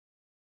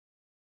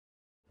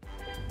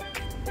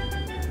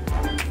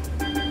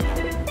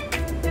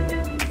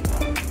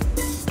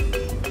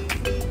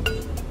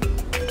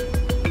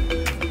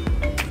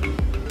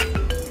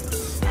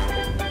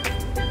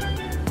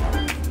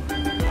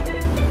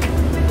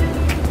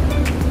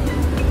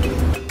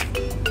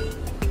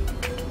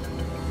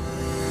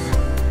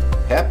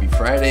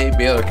Friday,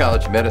 Baylor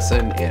College of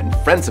Medicine and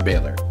Friends of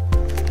Baylor.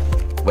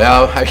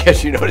 Well, I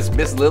guess you noticed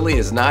Miss Lily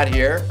is not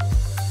here.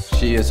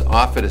 She is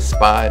off at a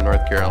spa in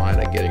North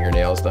Carolina getting her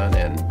nails done,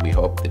 and we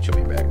hope that she'll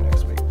be back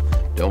next week.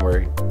 Don't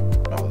worry,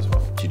 all is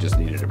well. She just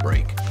needed a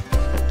break.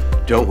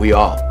 Don't we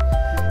all?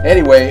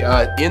 Anyway,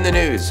 in the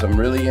news, some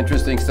really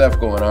interesting stuff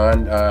going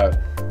on,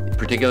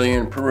 particularly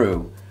in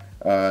Peru.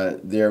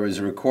 There was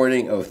a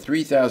recording of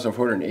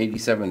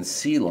 3,487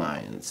 sea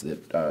lions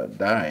that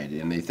died,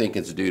 and they think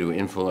it's due to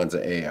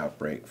influenza A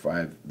outbreak,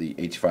 the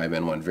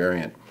H5N1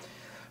 variant.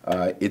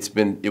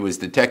 It was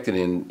detected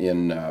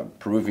in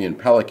Peruvian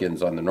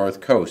pelicans on the north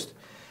coast,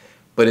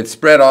 but it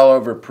spread all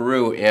over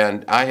Peru.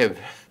 And I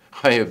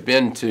have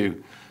been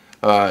to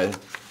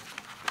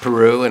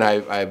Peru, and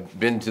I've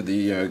been to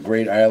the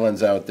great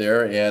islands out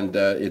there, and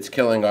it's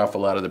killing off a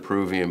lot of the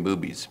Peruvian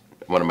boobies.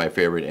 One of my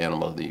favorite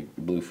animals, the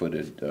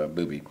blue-footed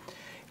booby.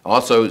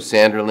 Also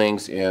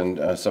sanderlings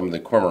and some of the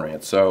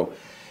cormorants. So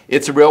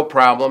it's a real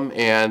problem,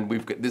 and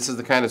this is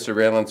the kind of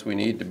surveillance we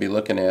need to be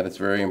looking at. It's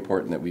very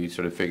important that we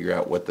sort of figure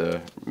out what the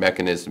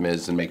mechanism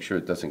is and make sure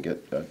it doesn't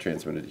get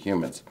transmitted to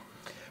humans.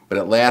 But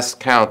at last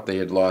count, they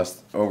had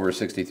lost over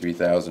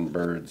 63,000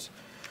 birds,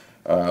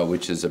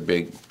 which is a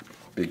big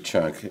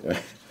chunk.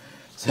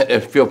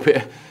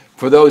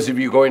 For those of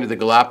you going to the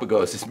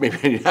Galapagos, it's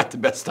maybe not the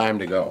best time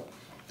to go.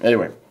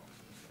 Anyway.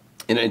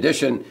 In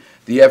addition,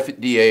 the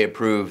FDA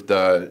approved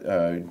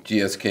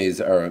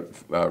GSK's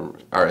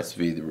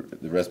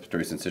RSV, the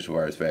respiratory syncytial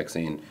virus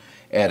vaccine,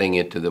 adding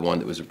it to the one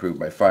that was approved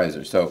by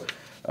Pfizer. So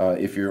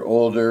if you're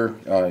older,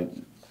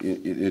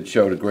 it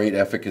showed a great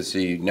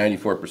efficacy,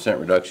 94%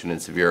 reduction in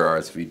severe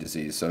RSV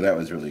disease. So that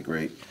was really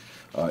great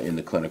in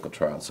the clinical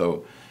trial.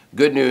 So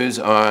good news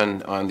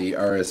on the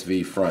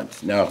RSV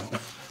front. Now,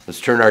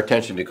 let's turn our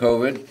attention to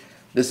COVID.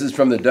 This is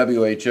from the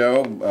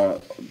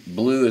WHO.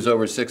 Blue is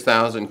over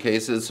 6,000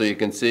 cases, so you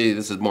can see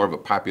this is more of a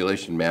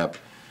population map.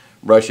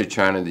 Russia,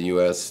 China, the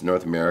U.S.,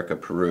 North America,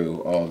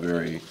 Peru, all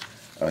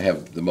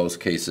have the most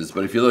cases.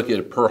 But if you look at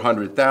it per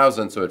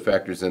 100,000, so it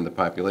factors in the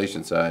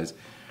population size,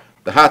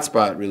 the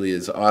hotspot really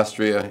is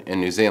Austria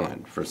and New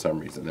Zealand for some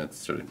reason. That's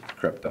sort of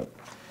crept up.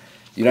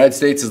 The United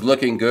States is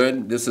looking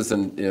good. This is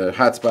in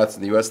hotspots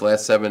in the U.S.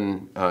 last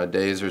 7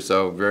 days or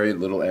so, very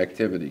little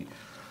activity.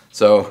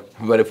 So,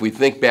 but if we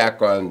think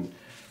back on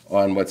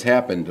what's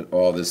happened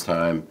all this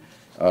time,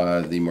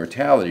 the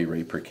mortality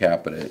rate per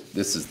capita,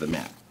 this is the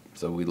map.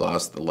 So we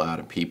lost a lot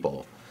of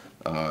people,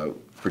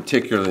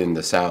 particularly in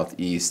the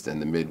southeast and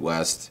the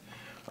Midwest.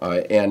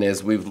 And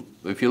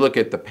if you look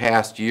at the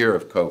past year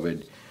of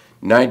COVID,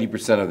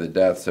 90% of the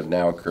deaths have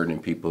now occurred in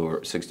people who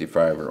are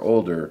 65 or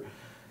older.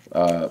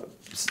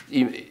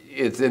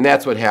 And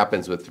that's what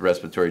happens with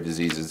respiratory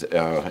diseases.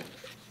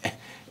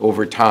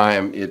 Over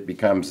time, it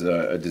becomes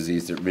a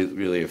disease that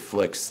really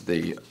afflicts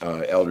the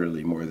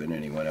elderly more than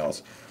anyone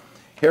else.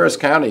 Harris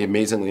County,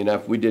 amazingly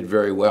enough, we did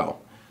very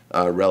well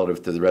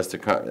relative to the rest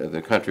of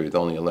the country with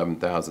only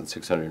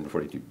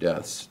 11,642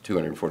 deaths,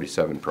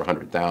 247 per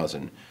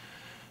 100,000.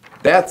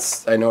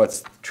 I know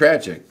it's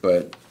tragic,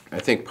 but I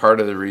think part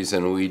of the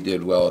reason we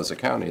did well as a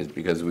county is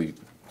because we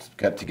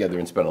got together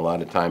and spent a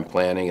lot of time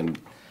planning and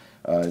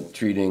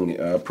treating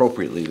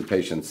appropriately the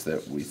patients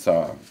that we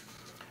saw.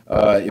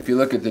 If you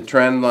look at the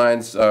trend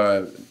lines,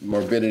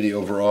 morbidity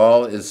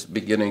overall is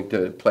beginning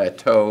to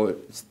plateau.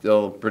 It's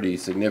still pretty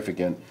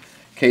significant.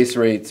 Case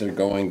rates are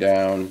going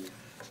down,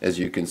 as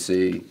you can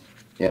see,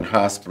 and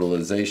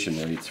hospitalization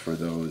rates for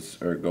those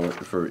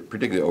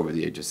particularly over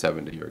the age of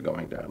 70, are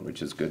going down,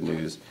 which is good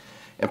news.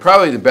 And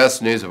probably the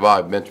best news of all,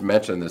 I've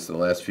mentioned this in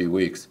the last few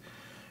weeks,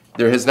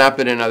 there has not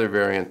been another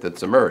variant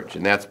that's emerged,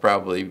 and that's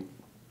probably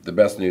the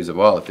best news of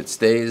all. If it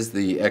stays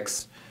the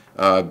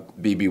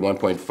BB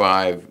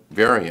 1.5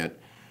 variant,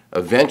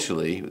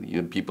 eventually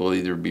people will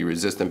either be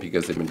resistant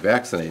because they've been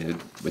vaccinated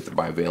with the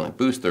bivalent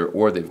booster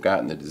or they've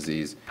gotten the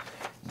disease.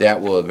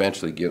 That will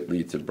eventually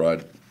lead to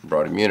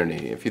broad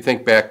immunity. If you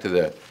think back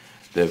to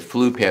the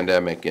flu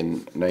pandemic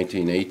in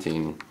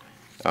 1918,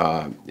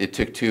 it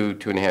took two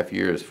and a half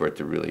years for it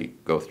to really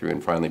go through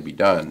and finally be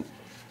done.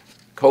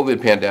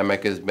 COVID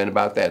pandemic has been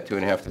about that,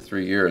 2.5 to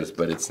 3 years,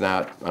 but it's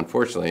not,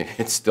 unfortunately,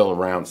 it's still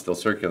around, still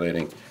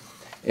circulating.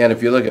 And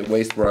if you look at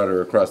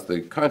wastewater across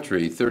the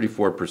country,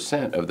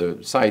 34% of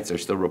the sites are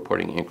still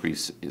reporting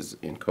increases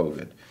in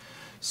COVID.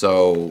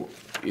 So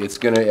it's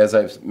going to, as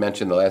I've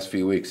mentioned the last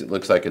few weeks, it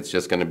looks like it's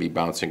just going to be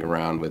bouncing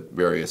around with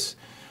various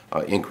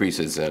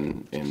increases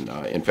in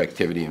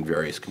infectivity in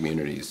various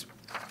communities.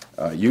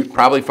 You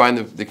probably find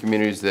the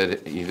communities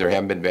that either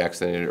haven't been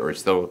vaccinated or are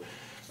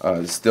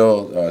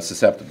still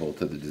susceptible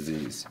to the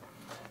disease.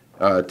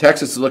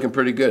 Texas is looking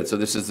pretty good. So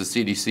this is the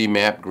CDC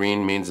map.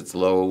 Green means it's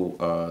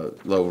low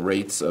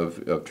rates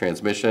of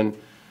transmission.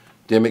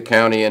 Dimmitt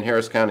County and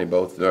Harris County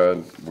both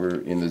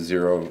were in the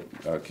 0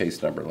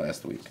 case number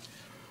last week.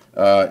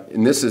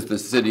 And this is the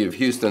city of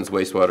Houston's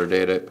wastewater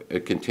data.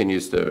 It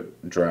continues to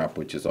drop,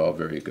 which is all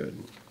very good.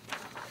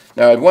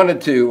 Now, I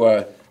wanted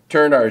to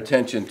turn our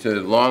attention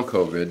to long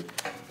COVID.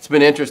 It's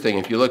been interesting.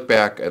 If you look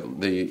back at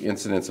the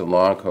incidence of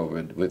long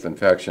COVID with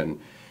infection,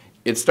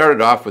 it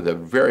started off with a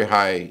very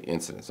high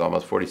incidence.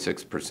 Almost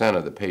 46%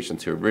 of the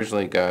patients who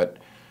originally got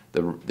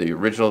the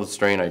original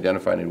strain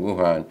identified in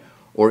Wuhan,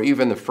 or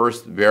even the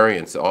first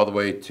variants all the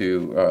way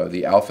to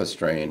the alpha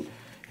strain,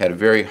 had a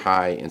very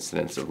high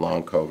incidence of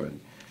long COVID.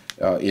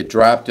 It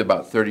dropped to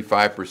about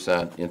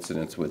 35%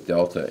 incidence with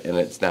Delta, and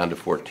it's down to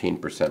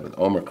 14% with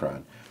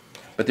Omicron.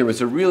 But there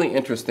was a really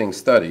interesting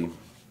study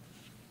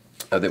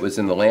that was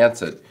in the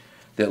Lancet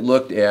that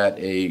looked at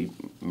a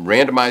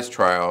randomized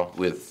trial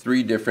with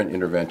 3 different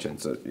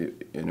interventions,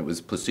 and it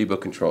was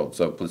placebo-controlled.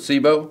 So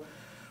placebo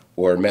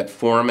or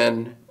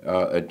metformin,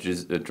 a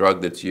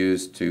drug that's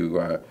used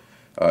to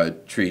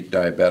treat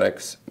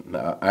diabetics,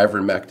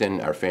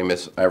 ivermectin, our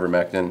famous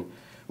ivermectin,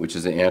 which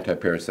is an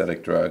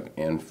antiparasitic drug,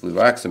 and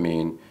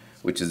fluvoxamine,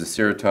 which is a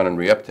serotonin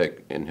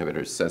reuptake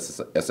inhibitor,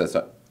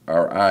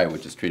 SSRI,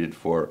 which is treated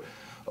for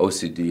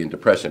OCD and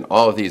depression.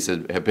 All of these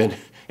have been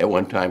at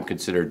one time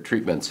considered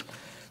treatments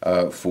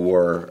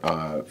for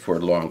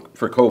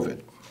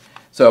COVID.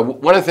 So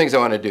one of the things I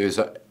want to do is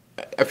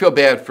I feel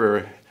bad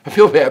for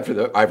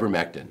the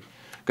ivermectin,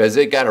 because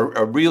it got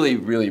a really,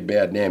 really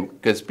bad name,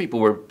 because people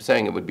were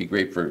saying it would be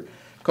great for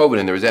COVID,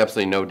 and there was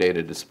absolutely no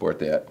data to support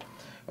that.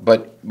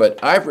 But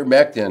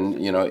ivermectin,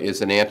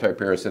 is an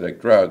antiparasitic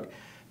drug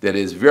that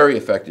is very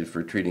effective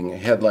for treating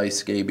head lice,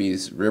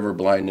 scabies, river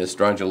blindness,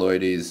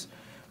 strongyloides,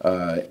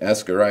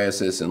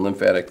 ascariasis, and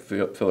lymphatic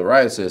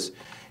filariasis.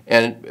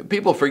 And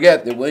people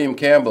forget that William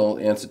Campbell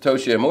and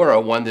Satoshi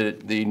Amuro won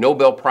the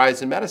Nobel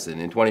Prize in Medicine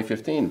in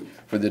 2015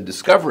 for the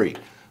discovery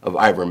of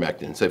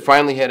ivermectin. So they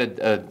finally had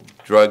a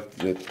drug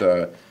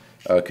that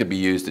could be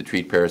used to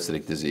treat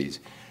parasitic disease.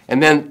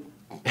 And then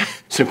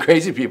some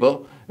crazy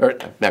people, or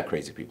not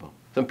crazy people,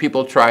 some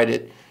people tried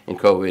it in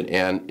COVID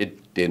and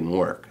it didn't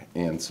work.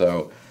 And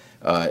so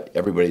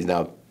everybody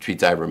now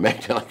treats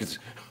ivermectin like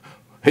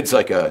it's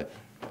like a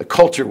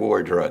culture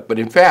war drug. But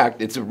in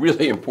fact, it's a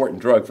really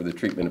important drug for the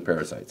treatment of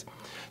parasites.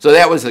 So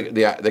that was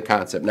the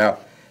concept. Now,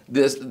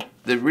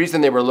 the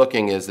reason they were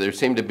looking is there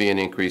seemed to be an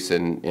increase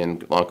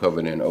in long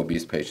COVID in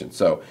obese patients.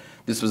 So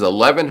this was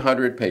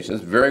 1,100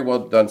 patients, very well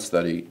done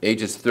study,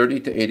 ages 30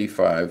 to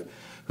 85,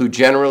 who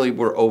generally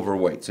were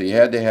overweight. So you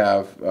had to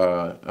have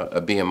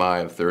a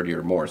BMI of 30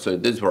 or more. So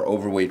these were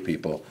overweight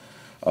people.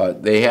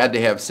 They had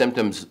to have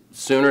symptoms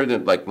sooner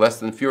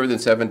than, fewer than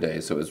 7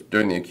 days. So it was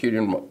during the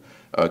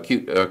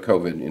acute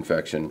COVID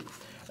infection.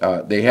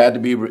 They had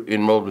to be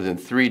enrolled within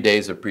 3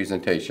 days of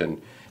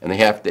presentation, and they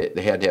had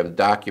to have a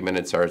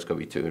documented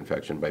SARS-CoV-2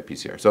 infection by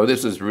PCR. So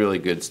this is a really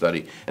good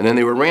study. And then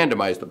they were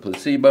randomized to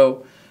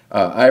placebo,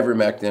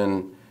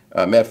 ivermectin,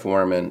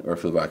 metformin, or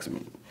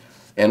fluvoxamine.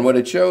 And what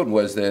it showed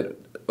was that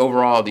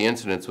overall the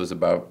incidence was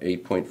about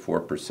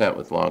 8.4%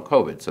 with long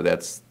COVID. So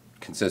that's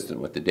consistent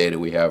with the data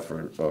we have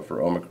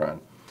for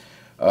Omicron.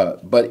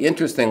 But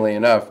interestingly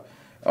enough,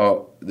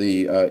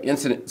 the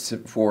incidence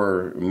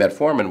for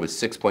metformin was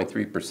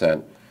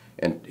 6.3%,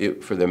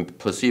 and for the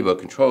placebo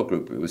control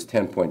group, it was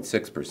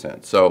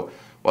 10.6%. So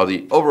while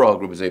the overall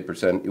group was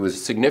 8%, it was a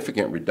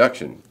significant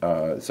reduction.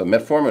 So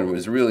metformin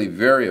was really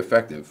very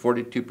effective,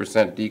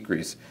 42%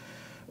 decrease,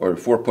 or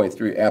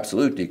 4.3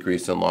 absolute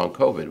decrease in long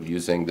COVID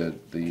using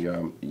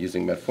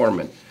using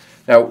metformin.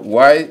 Now,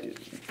 why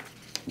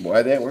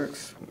that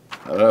works,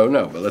 I don't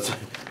know, but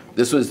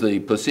this was the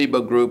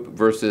placebo group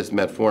versus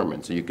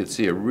metformin. So you could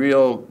see a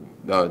real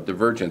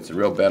divergence, a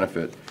real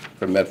benefit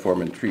from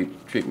metformin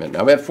treatment.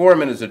 Now,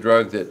 metformin is a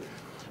drug that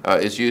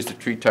is used to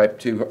treat type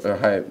 2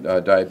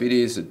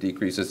 diabetes. It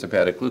decreases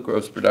hepatic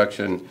glucose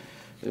production,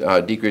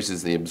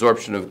 decreases the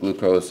absorption of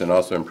glucose, and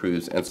also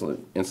improves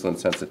insulin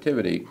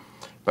sensitivity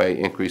by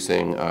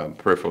increasing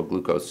peripheral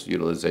glucose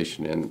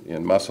utilization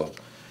in muscle.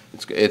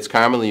 It's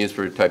commonly used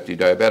for type 2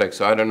 diabetics,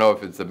 so I don't know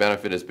if the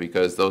benefit is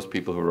because those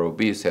people who are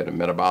obese had a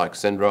metabolic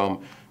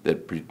syndrome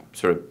that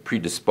sort of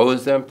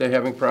predisposed them to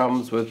having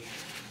problems with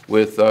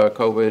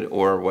COVID,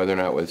 or whether or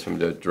not it was from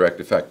the direct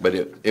effect. But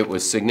it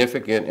was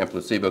significant and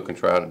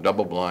placebo-controlled, a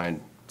double-blind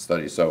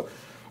study. So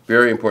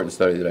very important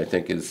study that I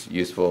think is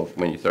useful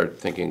when you start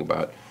thinking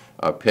about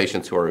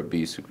patients who are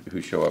obese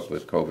who show up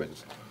with COVID.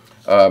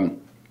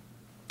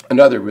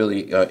 Another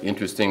really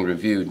interesting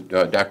review,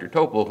 Dr.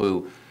 Topol,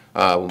 who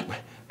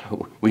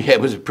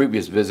was a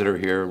previous visitor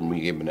here, and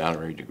we gave him an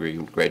honorary degree,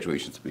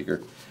 graduation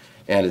speaker,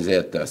 and is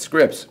at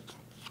Scripps,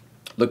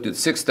 looked at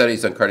 6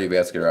 studies on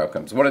cardiovascular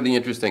outcomes. One of the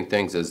interesting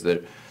things is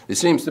that there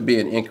seems to be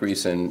an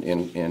increase in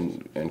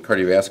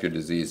cardiovascular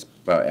disease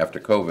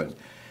after COVID.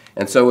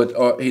 And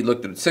so he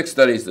looked at 6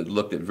 studies that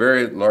looked at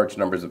very large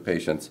numbers of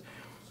patients,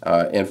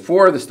 and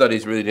 4 of the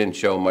studies really didn't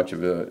show much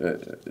of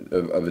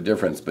a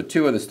difference, but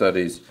 2 of the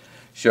studies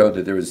showed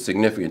that there was a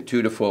significant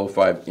 2 to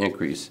 5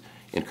 increase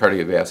in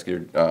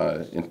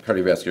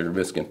cardiovascular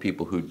risk in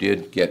people who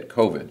did get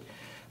COVID.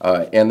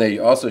 And they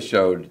also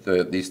showed,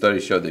 these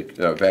studies showed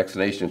that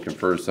vaccination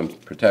confers some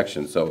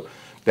protection. So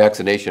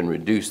vaccination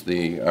reduced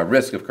the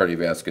risk of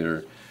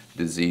cardiovascular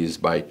disease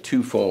by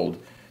 2-fold.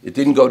 It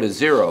didn't go to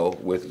 0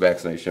 with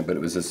vaccination, but it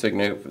was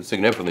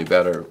significantly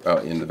better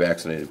in the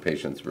vaccinated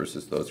patients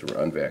versus those who were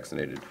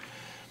unvaccinated.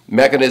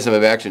 Mechanism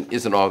of action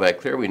isn't all that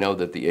clear. We know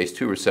that the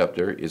ACE2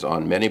 receptor is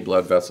on many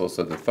blood vessels,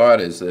 so the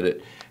thought is that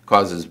it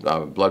causes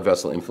blood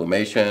vessel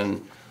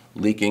inflammation,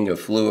 leaking of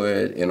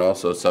fluid, and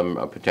also some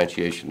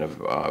potentiation of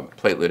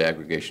platelet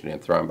aggregation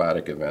and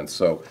thrombotic events.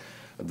 So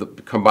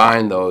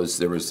combine those,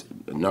 there was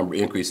a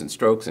increase in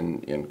strokes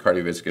and in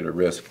cardiovascular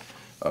risk,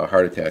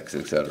 heart attacks,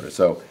 et cetera.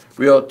 So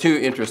two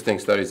interesting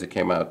studies that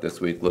came out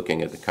this week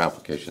looking at the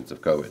complications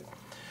of COVID.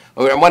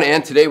 Okay, I want to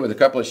end today with a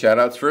couple of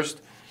shout-outs. First,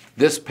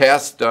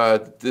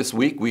 this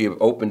week we have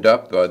opened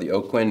up the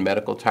Oakland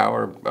Medical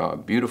Tower,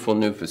 beautiful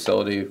new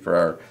facility for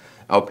our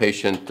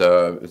outpatient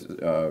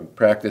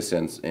practice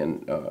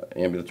and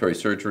ambulatory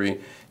surgery.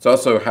 It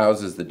also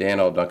houses the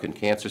Dan L. Duncan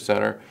Cancer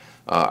Center,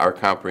 our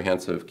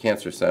comprehensive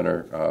cancer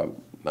center,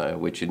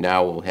 which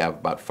now will have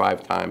about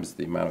 5 times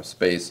the amount of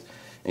space,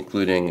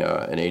 including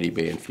an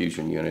 80-bay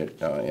infusion unit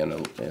and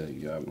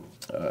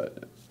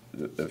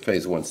a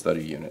phase 1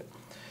 study unit.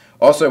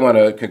 Also, I want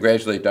to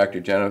congratulate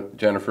Dr.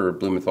 Jennifer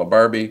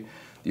Blumenthal-Barbie,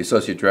 the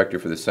Associate Director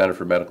for the Center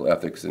for Medical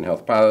Ethics and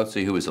Health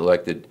Policy, who was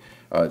elected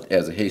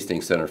as a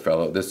Hastings Center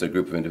Fellow. This is a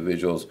group of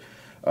individuals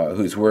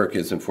whose work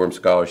has informed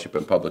scholarship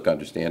and public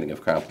understanding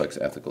of complex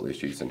ethical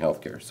issues in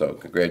healthcare. So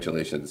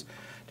congratulations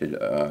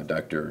to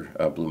Dr.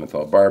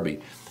 Blumenthal-Barbie.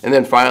 And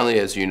then finally,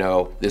 as you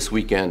know, this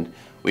weekend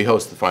we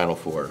host the Final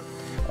Four.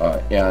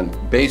 And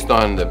based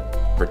on the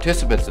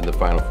participants in the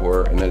Final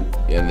Four and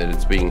that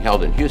it's being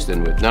held in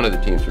Houston with none of the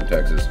teams from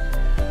Texas,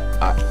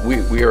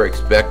 we are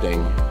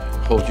expecting,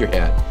 hold your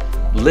hat,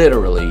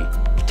 literally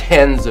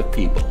tens of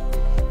people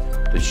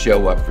to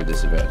show up for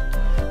this event.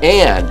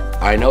 And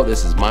I know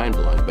this is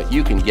mind-blowing, but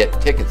you can get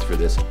tickets for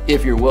this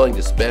if you're willing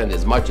to spend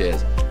as much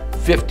as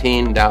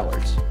 $15.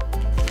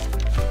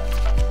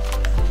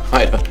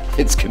 I know,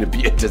 it's going to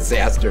be a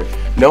disaster.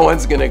 No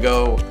one's going to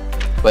go,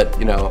 but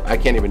I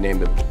can't even name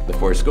the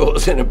 4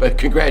 schools in it, but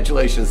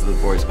congratulations to the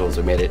 4 schools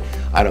who made it.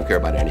 I don't care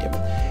about any of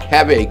them.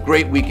 Have a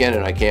great weekend,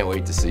 and I can't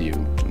wait to see you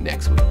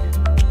next week.